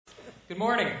Good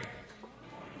morning.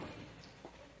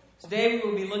 Today we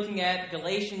will be looking at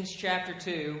Galatians chapter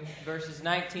 2, verses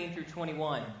 19 through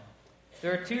 21.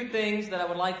 There are two things that I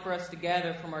would like for us to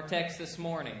gather from our text this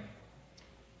morning: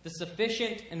 the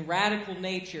sufficient and radical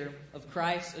nature of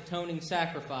Christ's atoning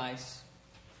sacrifice,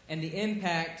 and the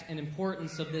impact and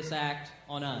importance of this act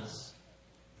on us.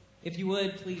 If you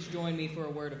would, please join me for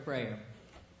a word of prayer.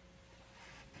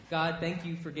 God, thank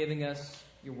you for giving us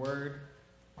your word.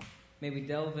 May we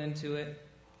delve into it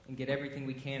and get everything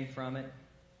we can from it.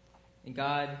 And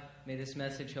God, may this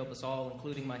message help us all,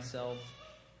 including myself,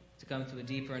 to come to a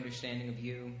deeper understanding of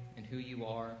you and who you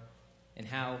are, and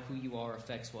how who you are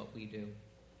affects what we do.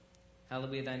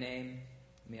 Hallowed be thy name.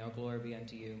 May all glory be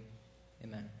unto you.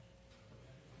 Amen.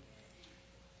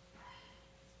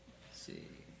 Let's see.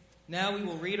 Now we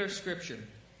will read our scripture.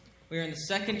 We are in the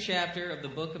second chapter of the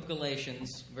book of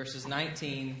Galatians, verses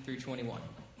 19 through 21.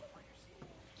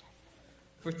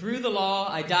 For through the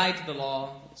law I died to the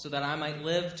law, so that I might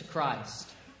live to Christ.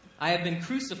 I have been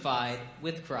crucified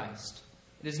with Christ.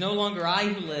 It is no longer I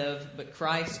who live, but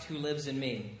Christ who lives in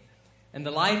me. And the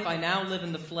life I now live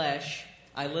in the flesh,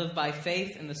 I live by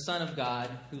faith in the Son of God,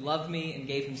 who loved me and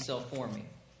gave himself for me.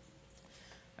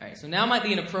 All right, so now might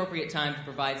be an appropriate time to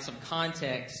provide some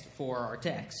context for our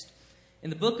text. In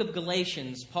the book of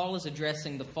Galatians, Paul is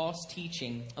addressing the false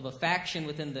teaching of a faction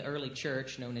within the early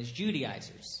church known as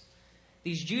Judaizers.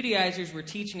 These Judaizers were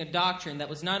teaching a doctrine that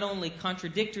was not only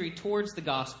contradictory towards the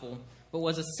gospel, but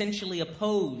was essentially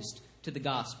opposed to the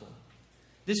gospel.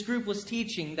 This group was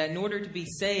teaching that in order to be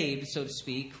saved, so to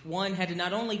speak, one had to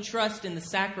not only trust in the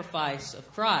sacrifice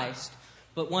of Christ,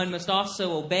 but one must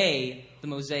also obey the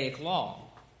Mosaic law.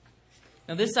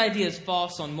 Now, this idea is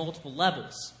false on multiple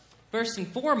levels. First and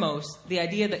foremost, the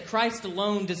idea that Christ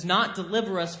alone does not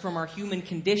deliver us from our human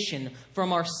condition,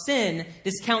 from our sin,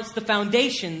 discounts the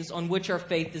foundations on which our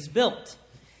faith is built.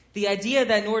 The idea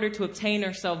that in order to obtain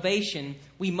our salvation,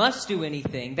 we must do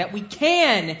anything, that we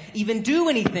can even do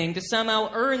anything to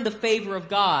somehow earn the favor of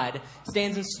God,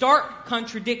 stands in stark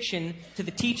contradiction to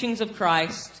the teachings of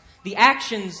Christ, the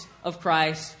actions of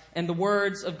Christ, and the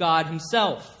words of God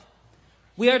himself.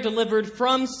 We are delivered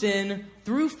from sin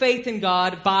through faith in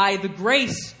God by the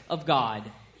grace of God.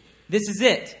 This is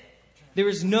it. There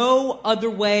is no other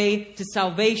way to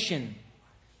salvation.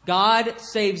 God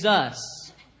saves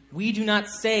us. We do not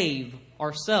save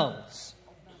ourselves.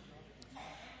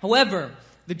 However,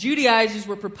 the Judaizers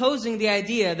were proposing the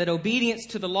idea that obedience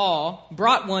to the law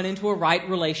brought one into a right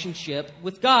relationship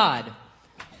with God.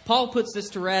 Paul puts this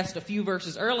to rest a few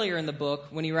verses earlier in the book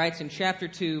when he writes in chapter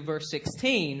 2, verse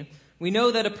 16, "We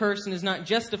know that a person is not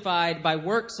justified by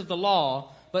works of the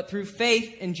law, but through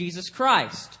faith in Jesus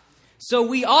Christ. So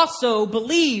we also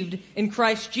believed in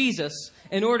Christ Jesus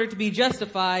in order to be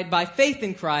justified by faith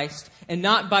in Christ and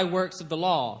not by works of the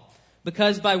law.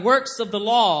 Because by works of the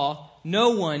law,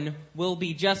 no one will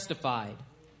be justified."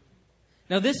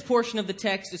 Now, this portion of the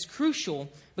text is crucial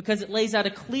because it lays out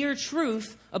a clear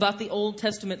truth about the Old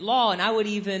Testament law, and I would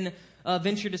even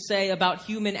venture to say about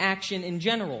human action in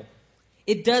general.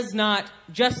 It does not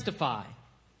justify.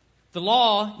 The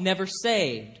law never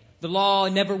saved. The law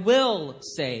never will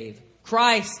save.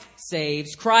 Christ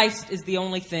saves. Christ is the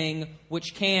only thing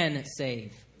which can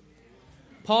save.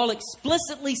 Paul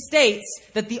explicitly states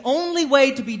that the only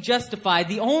way to be justified,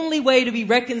 the only way to be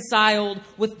reconciled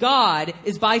with God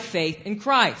is by faith in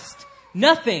Christ.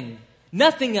 Nothing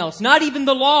else, not even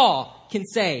the law, can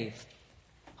save.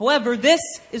 However, this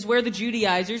is where the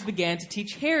Judaizers began to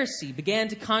teach heresy, began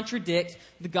to contradict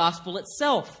the gospel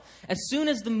itself. As soon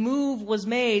as the move was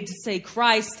made to say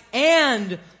Christ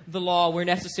and the law were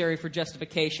necessary for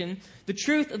justification, the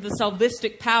truth of the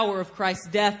salvific power of Christ's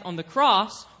death on the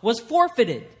cross was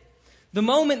forfeited. The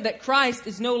moment that Christ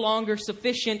is no longer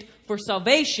sufficient for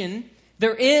salvation,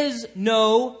 there is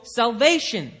no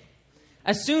salvation.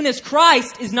 As soon as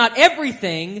Christ is not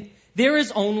everything, there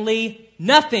is only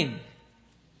nothing.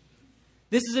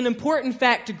 This is an important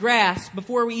fact to grasp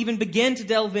before we even begin to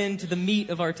delve into the meat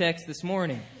of our text this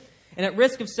morning. And at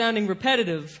risk of sounding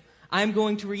repetitive, I'm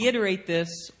going to reiterate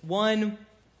this one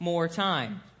more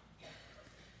time.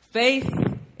 Faith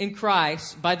in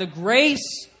Christ, by the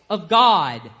grace of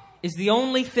God, is the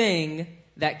only thing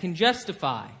that can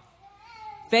justify.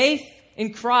 Faith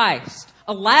in Christ,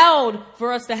 allowed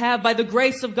for us to have by the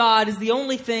grace of God, is the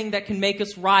only thing that can make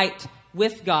us right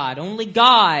with God. Only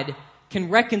God can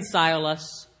reconcile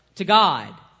us to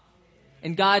God.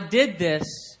 And God did this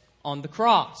on the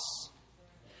cross.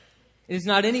 It is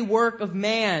not any work of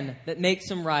man that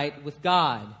makes him right with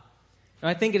God. And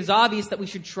I think it is obvious that we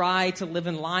should try to live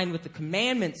in line with the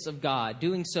commandments of God.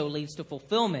 Doing so leads to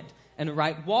fulfillment and a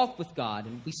right walk with God.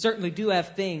 And we certainly do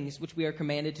have things which we are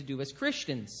commanded to do as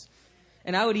Christians.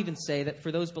 And I would even say that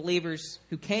for those believers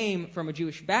who came from a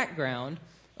Jewish background,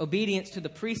 obedience to the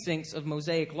precincts of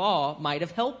Mosaic law might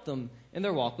have helped them in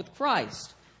their walk with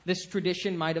Christ. This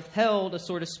tradition might have held a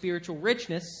sort of spiritual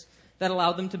richness that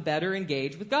allowed them to better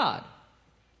engage with God.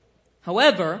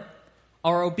 However,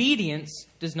 our obedience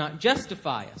does not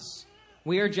justify us.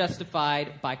 We are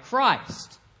justified by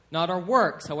Christ, not our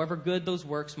works, however good those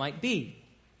works might be.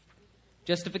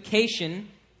 Justification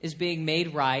is being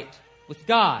made right with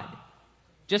God.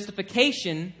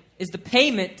 Justification is the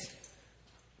payment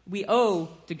we owe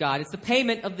to God. It's the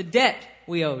payment of the debt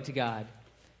we owe to God.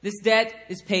 This debt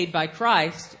is paid by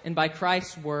Christ and by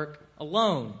Christ's work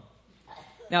alone.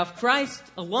 Now, if Christ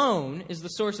alone is the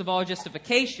source of all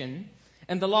justification,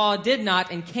 and the law did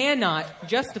not and cannot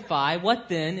justify, what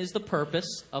then is the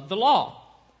purpose of the law?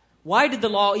 Why did the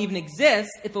law even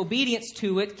exist if obedience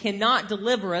to it cannot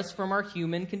deliver us from our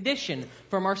human condition,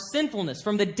 from our sinfulness,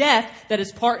 from the death that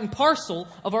is part and parcel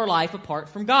of our life apart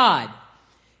from God?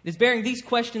 It is bearing these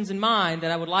questions in mind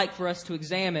that I would like for us to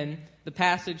examine the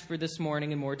passage for this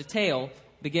morning in more detail,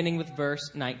 beginning with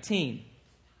verse 19.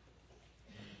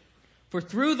 For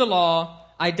through the law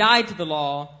I died to the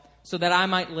law, so that I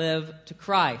might live to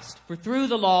Christ. For through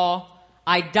the law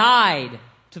I died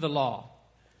to the law.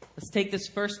 Let's take this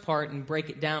first part and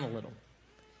break it down a little.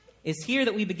 It's here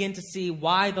that we begin to see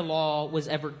why the law was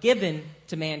ever given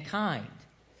to mankind.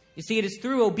 You see, it is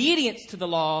through obedience to the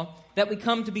law that we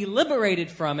come to be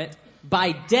liberated from it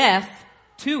by death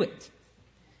to it.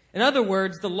 In other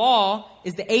words, the law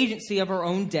is the agency of our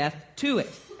own death to it.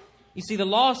 You see, the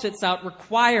law sets out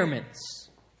requirements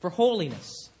for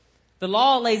holiness. The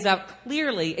law lays out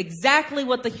clearly exactly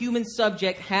what the human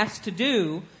subject has to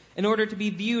do in order to be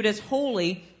viewed as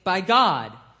holy by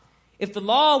God. If the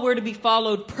law were to be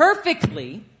followed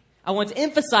perfectly, I want to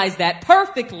emphasize that,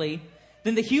 perfectly,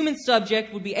 then the human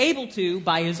subject would be able to,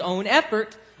 by his own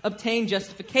effort, obtain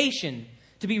justification,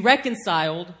 to be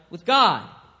reconciled with God.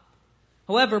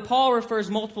 However, Paul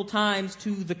refers multiple times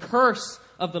to the curse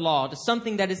of the law, to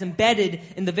something that is embedded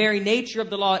in the very nature of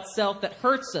the law itself that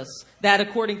hurts us, that,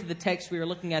 according to the text we are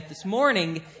looking at this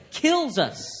morning, kills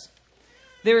us.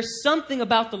 There is something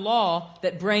about the law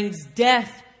that brings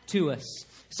death to us,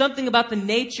 something about the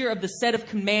nature of the set of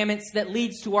commandments that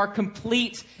leads to our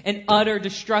complete and utter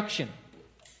destruction.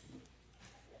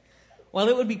 While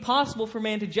it would be possible for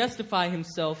man to justify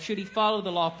himself should he follow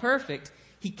the law perfect,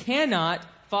 he cannot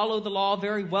follow the law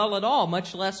very well at all,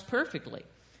 much less perfectly.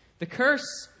 The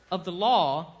curse of the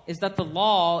law is that the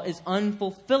law is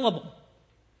unfulfillable.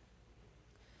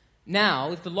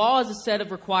 Now, if the law is a set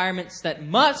of requirements that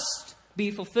must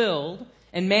be fulfilled,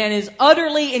 and man is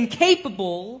utterly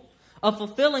incapable of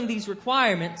fulfilling these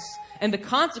requirements, and the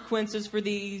consequences for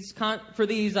these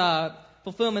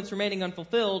fulfillments remaining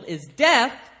unfulfilled is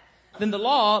death, then the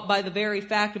law, by the very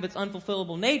fact of its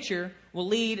unfulfillable nature, will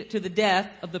lead to the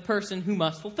death of the person who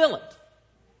must fulfill it.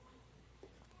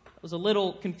 It was a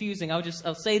little confusing.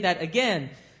 I'll say that again.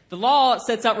 The law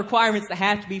sets out requirements that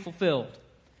have to be fulfilled.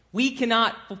 We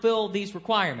cannot fulfill these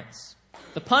requirements.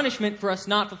 The punishment for us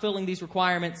not fulfilling these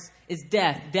requirements is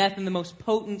death. Death in the most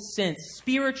potent sense.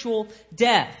 Spiritual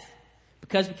death.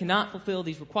 Because we cannot fulfill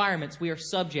these requirements, we are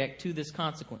subject to this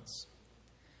consequence.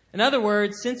 In other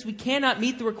words, since we cannot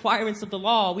meet the requirements of the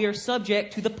law, we are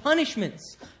subject to the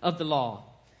punishments of the law.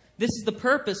 This is the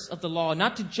purpose of the law,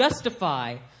 not to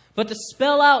justify, but to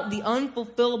spell out the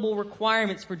unfulfillable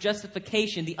requirements for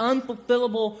justification, the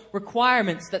unfulfillable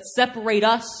requirements that separate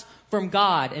us from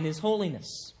God and His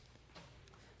holiness.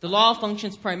 The law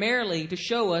functions primarily to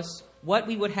show us what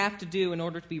we would have to do in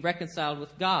order to be reconciled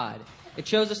with God. It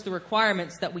shows us the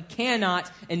requirements that we cannot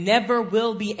and never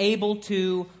will be able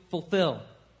to fulfill.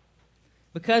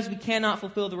 Because we cannot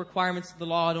fulfill the requirements of the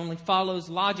law, it only follows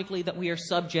logically that we are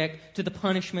subject to the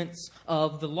punishments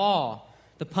of the law.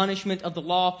 The punishment of the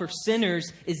law for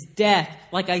sinners is death.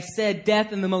 Like I said,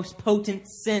 death in the most potent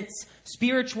sense.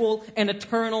 Spiritual and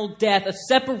eternal death. A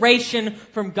separation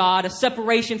from God. A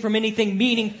separation from anything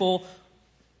meaningful.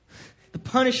 The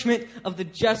punishment of the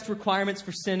just requirements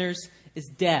for sinners is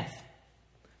death.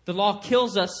 The law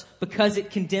kills us because it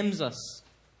condemns us.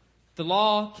 The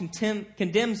law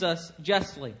condemns us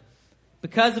justly.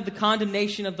 Because of the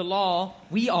condemnation of the law,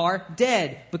 we are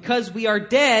dead. Because we are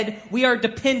dead, we are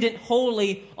dependent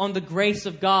wholly on the grace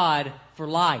of God for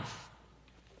life.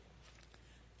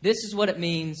 This is what it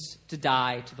means to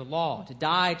die to the law. To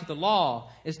die to the law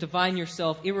is to find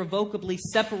yourself irrevocably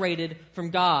separated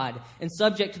from God and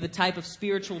subject to the type of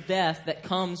spiritual death that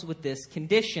comes with this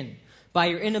condition, by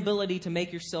your inability to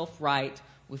make yourself right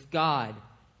with God.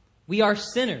 We are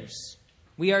sinners.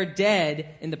 We are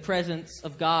dead in the presence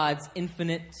of God's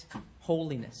infinite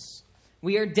holiness.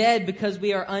 We are dead because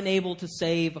we are unable to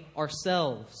save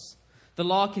ourselves. The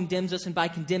law condemns us, and by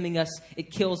condemning us,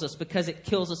 it kills us. Because it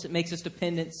kills us, it makes us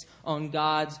dependent on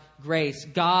God's grace.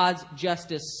 God's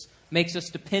justice makes us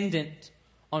dependent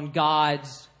on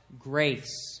God's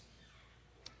grace.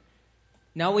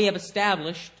 Now we have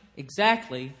established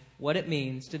exactly what it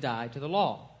means to die to the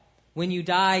law. When you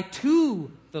die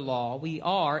to the law, we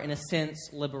are, in a sense,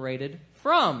 liberated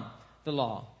from the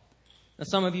law. Now,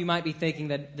 some of you might be thinking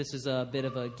that this is a bit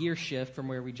of a gear shift from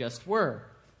where we just were.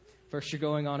 First, you're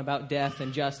going on about death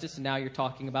and justice, and now you're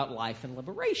talking about life and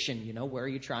liberation. Where are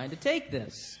you trying to take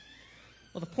this?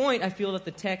 Well, the point I feel that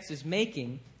the text is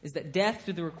making is that death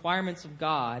through the requirements of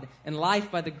God and life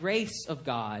by the grace of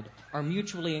God are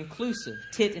mutually inclusive,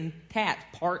 tit and tat,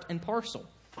 part and parcel.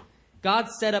 God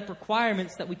set up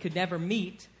requirements that we could never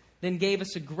meet, then gave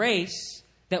us a grace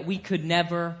that we could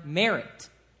never merit.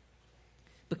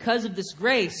 Because of this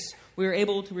grace, we are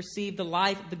able to receive the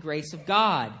life of the grace of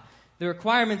God. The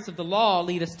requirements of the law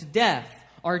lead us to death.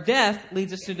 Our death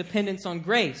leads us to dependence on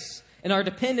grace. And our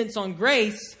dependence on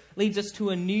grace leads us to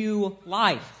a new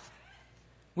life.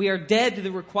 We are dead to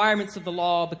the requirements of the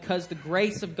law because the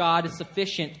grace of God is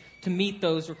sufficient to meet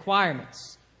those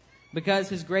requirements. Because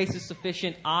His grace is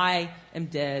sufficient, I am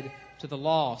dead to the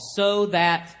law, so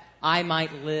that I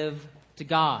might live to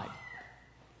God.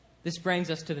 This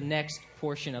brings us to the next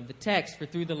portion of the text. For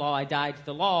through the law I died to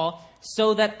the law,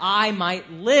 so that I might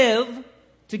live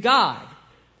to God.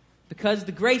 Because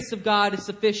the grace of God is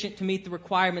sufficient to meet the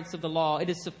requirements of the law, it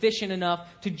is sufficient enough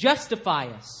to justify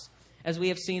us, as we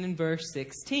have seen in verse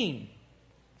 16.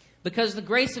 Because the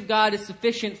grace of God is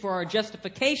sufficient for our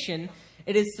justification,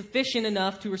 it is sufficient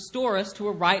enough to restore us to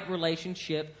a right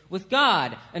relationship with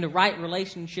God. And a right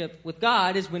relationship with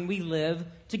God is when we live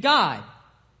to God.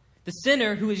 The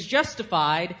sinner who is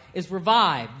justified is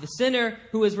revived. The sinner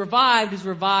who is revived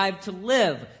to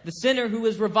live. The sinner who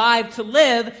is revived to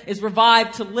live is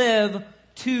revived to live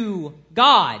to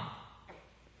God.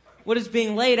 What is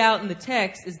being laid out in the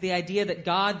text is the idea that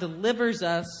God delivers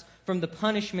us from the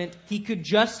punishment He could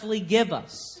justly give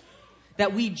us,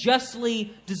 that we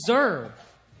justly deserve.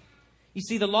 You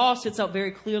see, the law sets out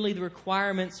very clearly the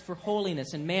requirements for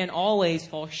holiness, and man always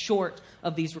falls short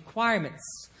of these requirements.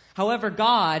 However,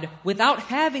 God, without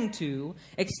having to,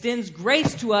 extends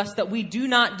grace to us that we do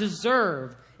not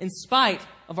deserve in spite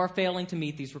of our failing to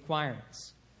meet these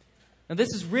requirements. Now,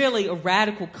 this is really a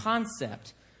radical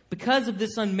concept. Because of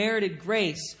this unmerited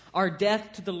grace, our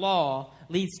death to the law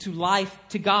leads to life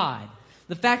to God.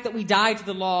 The fact that we die to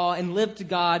the law and live to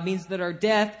God means that our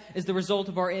death is the result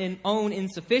of our own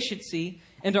insufficiency,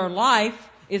 and our life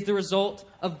is the result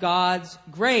of God's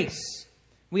grace.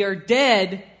 We are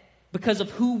dead because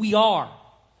of who we are,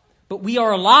 but we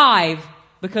are alive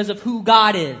because of who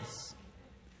God is.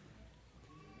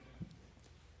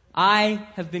 I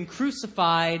have been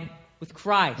crucified with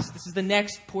Christ. This is the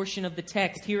next portion of the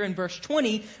text. Here in verse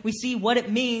 20, we see what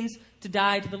it means to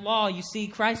die to the law. You see,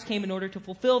 Christ came in order to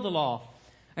fulfill the law. All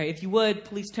right, if you would,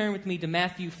 please turn with me to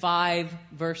Matthew 5,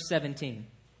 verse 17.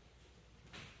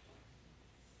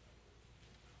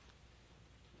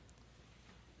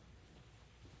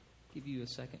 Give you a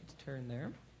second to turn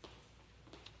there.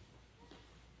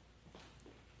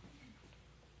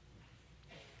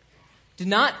 Do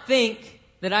not think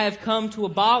that I have come to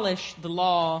abolish the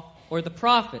law or the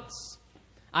prophets.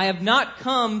 I have not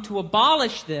come to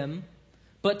abolish them,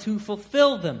 but to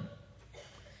fulfill them.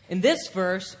 In this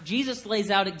verse, Jesus lays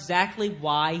out exactly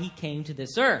why He came to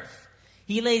this earth.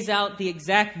 He lays out the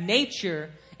exact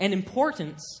nature and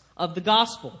importance of the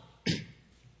gospel.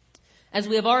 As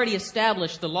we have already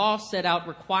established, the law set out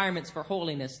requirements for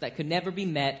holiness that could never be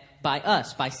met by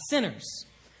us, by sinners.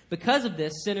 Because of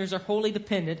this, sinners are wholly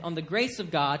dependent on the grace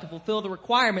of God to fulfill the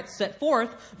requirements set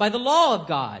forth by the law of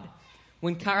God.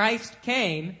 When Christ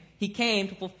came, He came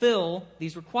to fulfill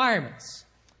these requirements.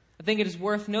 I think it is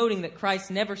worth noting that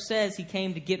Christ never says He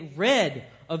came to get rid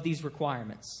of these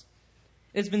requirements.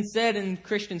 It's been said in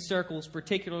Christian circles,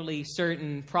 particularly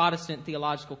certain Protestant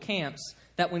theological camps,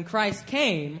 that when Christ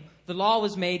came, the law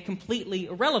was made completely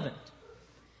irrelevant.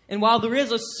 And while there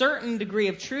is a certain degree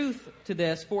of truth to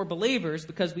this for believers,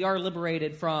 because we are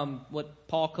liberated from what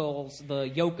Paul calls the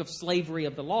yoke of slavery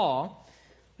of the law,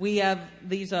 we have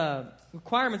these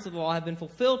requirements of the law have been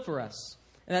fulfilled for us.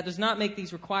 And that does not make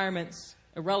these requirements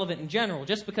irrelevant in general.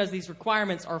 Just because these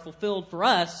requirements are fulfilled for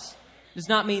us does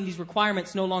not mean these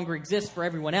requirements no longer exist for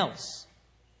everyone else.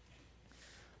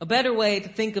 A better way to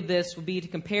think of this would be to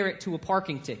compare it to a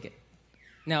parking ticket.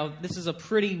 Now, this is a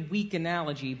pretty weak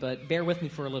analogy, but bear with me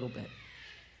for a little bit.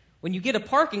 When you get a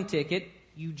parking ticket,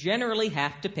 you generally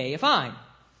have to pay a fine.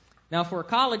 Now, for a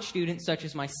college student such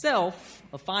as myself,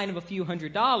 a fine of a few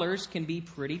 $100s can be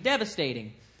pretty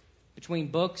devastating. Between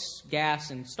books, gas,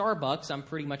 and Starbucks, I'm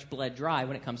pretty much bled dry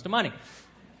when it comes to money.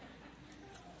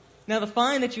 Now, the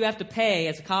fine that you have to pay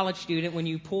as a college student when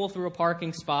you pull through a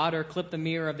parking spot or clip the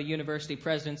mirror of the university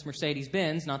president's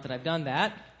Mercedes-Benz, not that I've done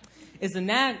that, is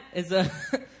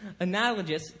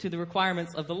analogous to the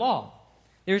requirements of the law.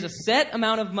 There's a set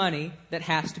amount of money that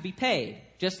has to be paid,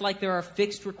 just like there are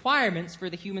fixed requirements for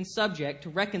the human subject to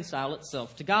reconcile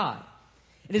itself to God.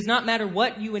 It does not matter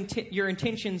what your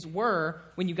intentions were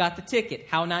when you got the ticket,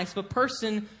 how nice of a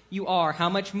person you are, how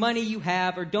much money you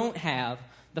have or don't have.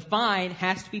 The fine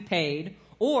has to be paid,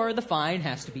 or the fine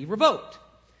has to be revoked.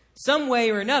 Some way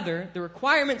or another, the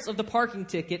requirements of the parking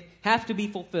ticket have to be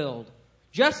fulfilled.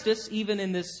 Justice, even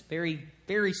in this very,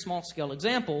 very small-scale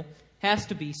example, has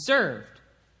to be served.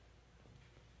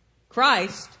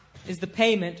 Christ is the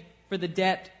payment for the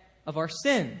debt of our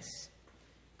sins.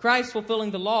 Christ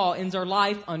fulfilling the law ends our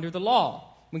life under the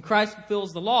law. When Christ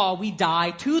fulfills the law, we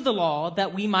die to the law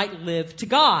that we might live to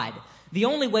God. The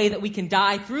only way that we can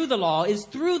die through the law is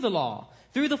through the law,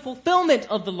 through the fulfillment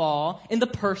of the law in the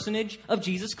personage of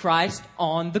Jesus Christ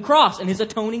on the cross and his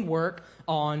atoning work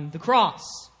on the cross.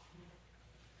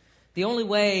 The only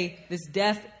way this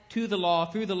death to the law,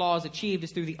 through the law, is achieved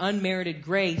is through the unmerited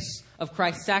grace of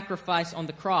Christ's sacrifice on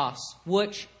the cross,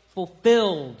 which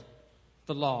fulfilled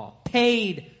the law,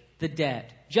 paid the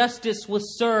debt. Justice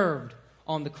was served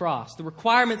on the cross. The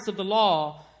requirements of the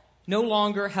law no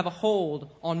longer have a hold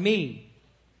on me.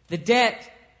 The debt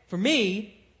for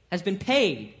me has been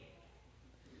paid.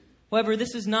 However,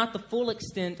 this is not the full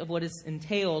extent of what is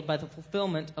entailed by the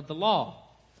fulfillment of the law.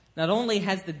 Not only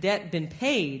has the debt been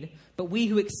paid, but we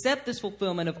who accept this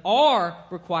fulfillment of our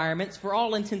requirements for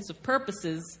all intents and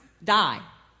purposes die.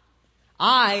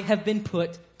 I have been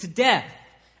put to death.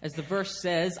 As the verse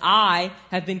says, I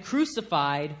have been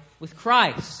crucified with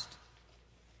Christ.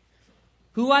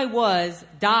 Who I was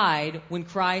died when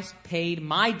Christ paid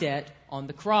my debt on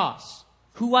the cross.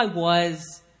 Who I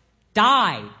was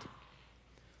died.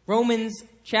 Romans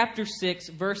chapter 6,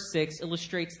 verse 6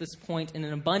 illustrates this point in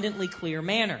an abundantly clear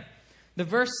manner. The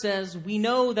verse says, we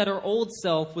know that our old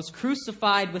self was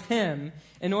crucified with him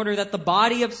in order that the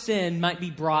body of sin might be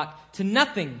brought to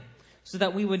nothing, so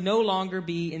that we would no longer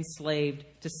be enslaved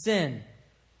to sin.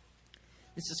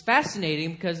 This is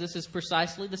fascinating because this is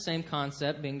precisely the same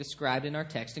concept being described in our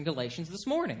text in Galatians this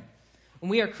morning. When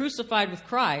we are crucified with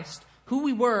Christ, who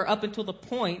we were up until the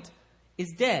point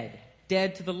is dead.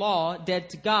 Dead to the law, dead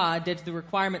to God, dead to the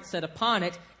requirements set upon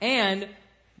it, and,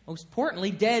 most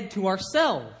importantly, dead to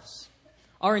ourselves.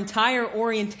 Our entire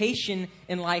orientation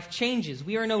in life changes.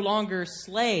 We are no longer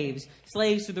slaves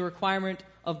to the requirement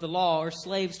of the law or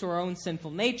slaves to our own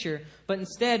sinful nature, but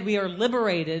instead we are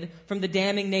liberated from the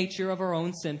damning nature of our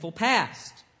own sinful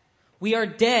past. We are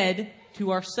dead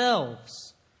to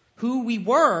ourselves. Who we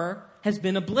were has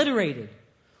been obliterated.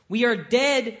 We are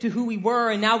dead to who we were,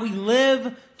 and now we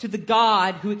live to the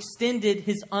God who extended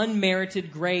his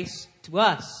unmerited grace to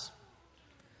us.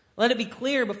 Let it be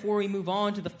clear before we move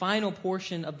on to the final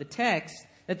portion of the text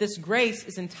that this grace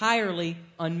is entirely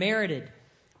unmerited.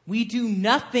 We do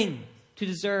nothing to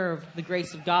deserve the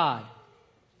grace of God.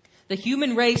 The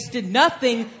human race did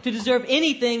nothing to deserve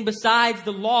anything besides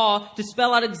the law to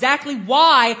spell out exactly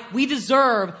why we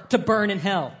deserve to burn in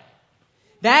hell.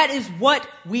 That is what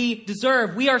we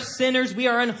deserve. We are sinners. We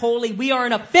are unholy. We are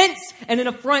an offense and an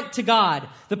affront to God.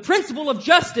 The principle of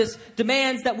justice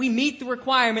demands that we meet the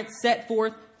requirements set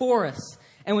forth for us.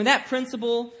 And when that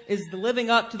principle is the living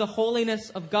up to the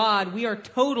holiness of God, we are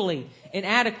totally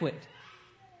inadequate.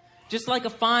 Just like a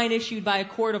fine issued by a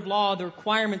court of law, the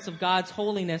requirements of God's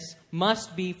holiness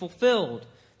must be fulfilled.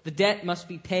 The debt must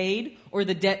be paid, or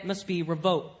the debt must be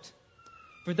revoked.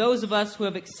 For those of us who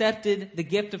have accepted the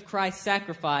gift of Christ's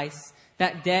sacrifice,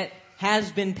 that debt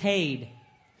has been paid.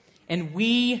 And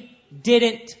we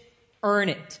didn't earn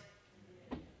it.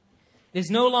 It is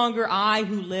no longer I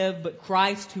who live, but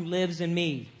Christ who lives in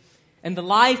me. And the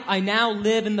life I now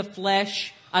live in the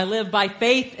flesh, I live by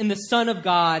faith in the Son of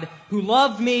God, who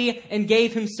loved me and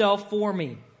gave himself for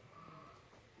me.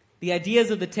 The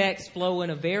ideas of the text flow in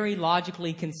a very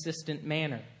logically consistent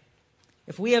manner.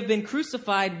 If we have been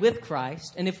crucified with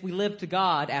Christ, and if we live to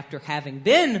God after having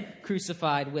been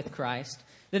crucified with Christ,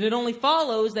 then it only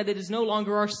follows that it is no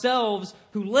longer ourselves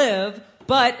who live,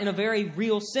 but in a very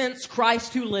real sense,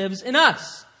 Christ who lives in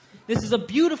us. This is a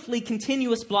beautifully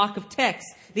continuous block of text.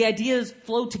 The ideas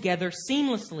flow together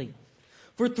seamlessly.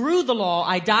 For through the law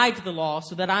I died to the law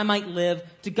so that I might live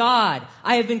to God.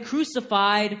 I have been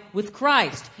crucified with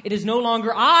Christ. It is no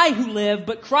longer I who live,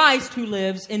 but Christ who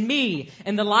lives in me.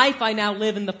 And the life I now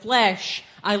live in the flesh,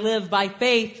 I live by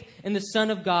faith in the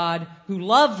Son of God who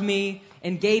loved me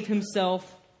and gave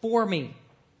himself for me.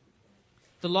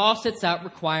 The law sets out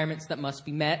requirements that must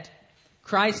be met.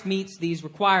 Christ meets these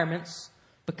requirements.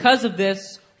 Because of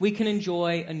this, we can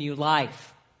enjoy a new life.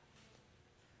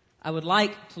 I would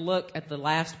like to look at the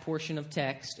last portion of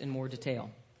text in more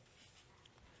detail.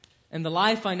 And the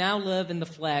life I now live in the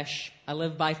flesh, I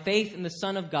live by faith in the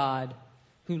Son of God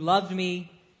who loved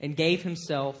me and gave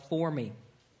himself for me.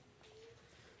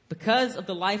 Because of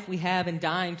the life we have in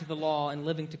dying to the law and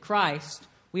living to Christ,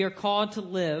 we are called to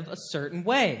live a certain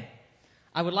way.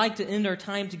 I would like to end our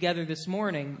time together this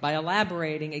morning by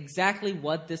elaborating exactly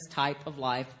what this type of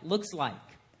life looks like.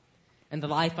 And the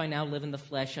life I now live in the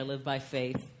flesh, I live by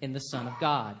faith in the Son of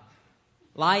God.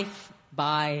 Life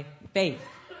by faith.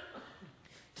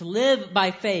 To live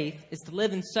by faith is to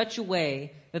live in such a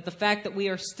way that the fact that we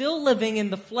are still living in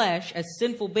the flesh as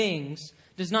sinful beings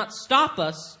does not stop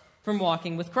us from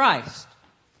walking with Christ.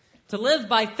 To live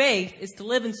by faith is to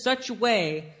live in such a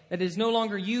way that it is no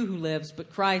longer you who lives,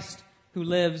 but Christ who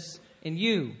lives in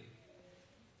you.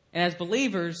 And as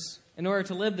believers, in order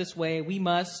to live this way, we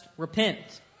must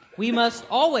repent. We must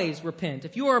always repent.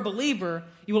 If you are a believer,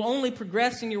 you will only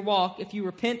progress in your walk if you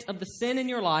repent of the sin in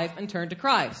your life and turn to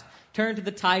Christ. Turn to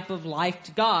the type of life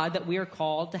to God that we are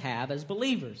called to have as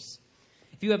believers.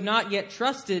 If you have not yet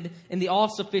trusted in the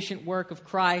all-sufficient work of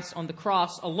Christ on the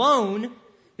cross alone,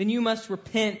 then you must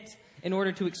repent in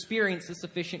order to experience the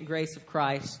sufficient grace of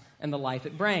Christ and the life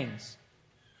it brings.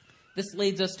 This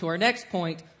leads us to our next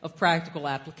point of practical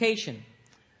application.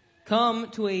 Come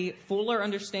to a fuller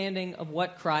understanding of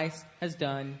what Christ has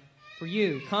done for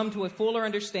you. Come to a fuller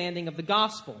understanding of the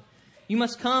gospel. You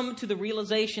must come to the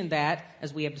realization that,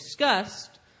 as we have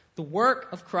discussed, the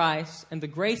work of Christ and the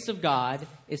grace of God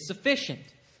is sufficient.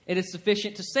 It is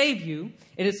sufficient to save you,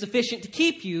 it is sufficient to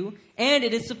keep you, and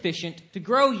it is sufficient to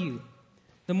grow you.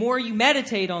 The more you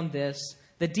meditate on this,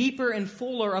 the deeper and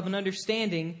fuller of an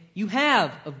understanding you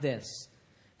have of this.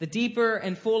 The deeper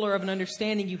and fuller of an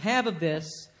understanding you have of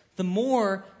this, the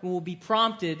more you will be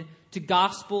prompted to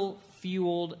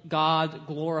gospel-fueled,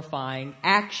 God-glorifying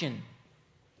action.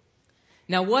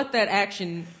 Now, what that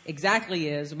action exactly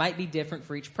is might be different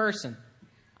for each person.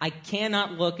 I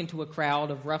cannot look into a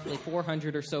crowd of roughly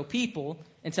 400 or so people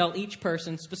and tell each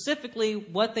person specifically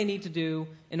what they need to do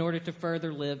in order to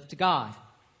further live to God.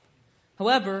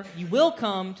 However, you will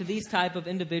come to these type of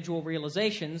individual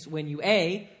realizations when you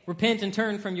A, repent and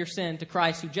turn from your sin to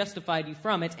Christ who justified you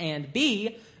from it, and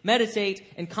B, meditate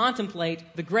and contemplate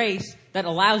the grace that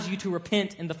allows you to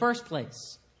repent in the first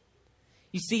place.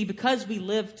 You see, because we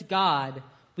live to God,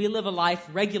 we live a life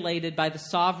regulated by the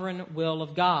sovereign will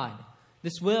of God.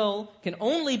 This will can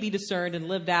only be discerned and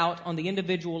lived out on the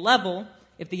individual level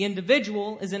if the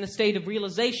individual is in a state of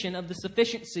realization of the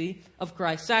sufficiency of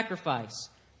Christ's sacrifice,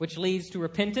 which leads to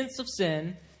repentance of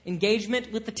sin,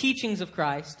 engagement with the teachings of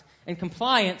Christ, and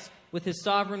compliance with his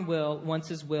sovereign will once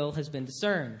his will has been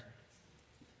discerned.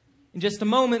 In just a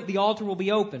moment, the altar will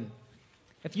be open.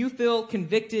 If you feel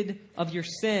convicted of your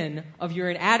sin, of your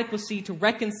inadequacy to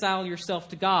reconcile yourself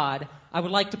to God, I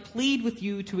would like to plead with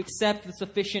you to accept the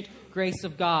sufficient grace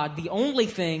of God, the only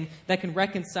thing that can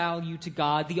reconcile you to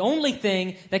God, the only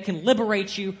thing that can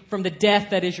liberate you from the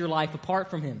death that is your life apart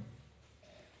from him.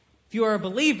 If you are a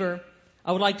believer,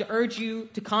 I would like to urge you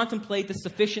to contemplate the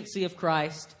sufficiency of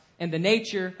Christ and the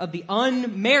nature of the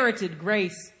unmerited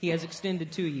grace he has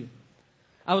extended to you.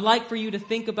 I would like for you to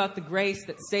think about the grace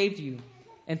that saved you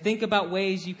and think about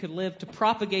ways you could live to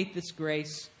propagate this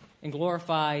grace and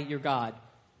glorify your God.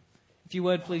 If you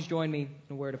would, please join me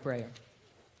in a word of prayer.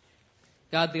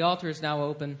 God, the altar is now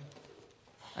open.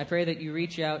 I pray that you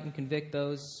reach out and convict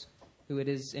those who it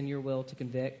is in your will to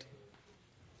convict.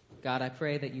 God, I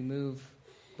pray that you move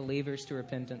believers to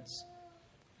repentance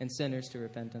and sinners to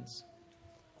repentance.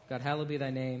 God, hallowed be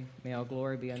thy name. May all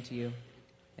glory be unto you.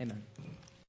 Amen.